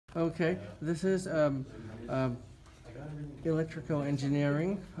Okay, this is Electrical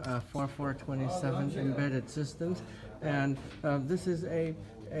Engineering 4427 Embedded Systems, and this is a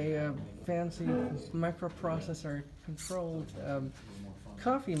fancy microprocessor-controlled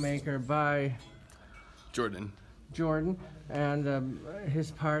coffee maker by Jordan, and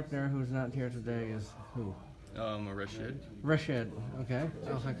his partner, who's not here today, is who? Rashid. Rashid. Okay.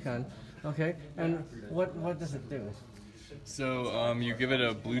 Al-Hakan. Okay. And what does it do? So you give it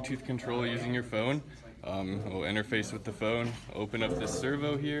a Bluetooth control using your phone. It will interface with the phone, open up this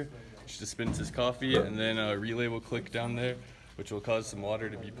servo here, which dispenses coffee, and then a relay will click down there, which will cause some water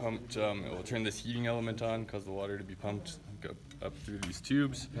to be pumped. It will turn this heating element on, cause the water to be pumped up through these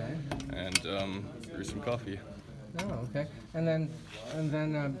tubes, Okay. and brew some coffee. Oh, okay. And then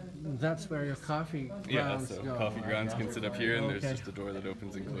that's where your coffee grounds so go. coffee grounds can sit up here, and Okay. there's just a door that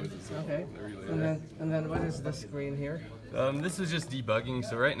opens and closes. Okay. The relay And there. then what is this screen here? This is just debugging.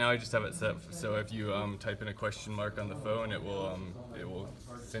 So right now I just have it set so if you type in a question mark on the phone, it will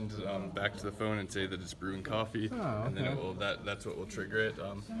send back to the phone and say that it's brewing coffee, Oh, and then okay. it will that's what will trigger it.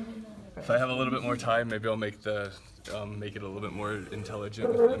 If I have a little bit more time, maybe I'll make the make it a little bit more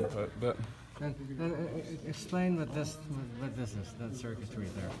intelligent with input. But And explain what this is, that circuitry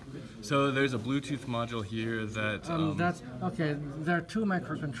there. so there's a Bluetooth module here that That's okay. There are two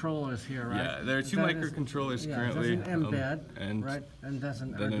microcontrollers here, right? yeah, there are two That is- microcontrollers yeah, currently, There's an embed, and right? And that's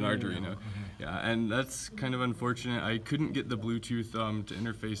an then an Arduino. Arduino. Yeah, and that's kind of unfortunate. I couldn't get the Bluetooth to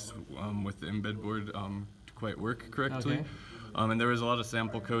interface with the embed board to quite work correctly. Okay. And there was a lot of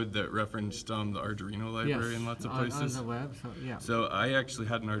sample code that referenced the Arduino library in lots of places. On the web, so yeah. So I actually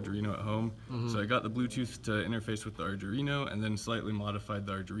had an Arduino at home, so I got the Bluetooth to interface with the Arduino, and then slightly modified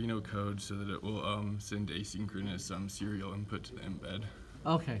the Arduino code so that it will send asynchronous serial input to the embed.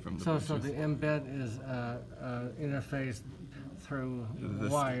 Okay, from the so Bluetooth. the embed is interfaced through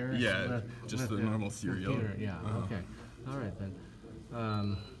wires. Yeah, just the normal serial. Computer. Yeah. Okay. All right then.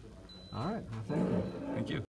 All right. Well, thank you. Thank you.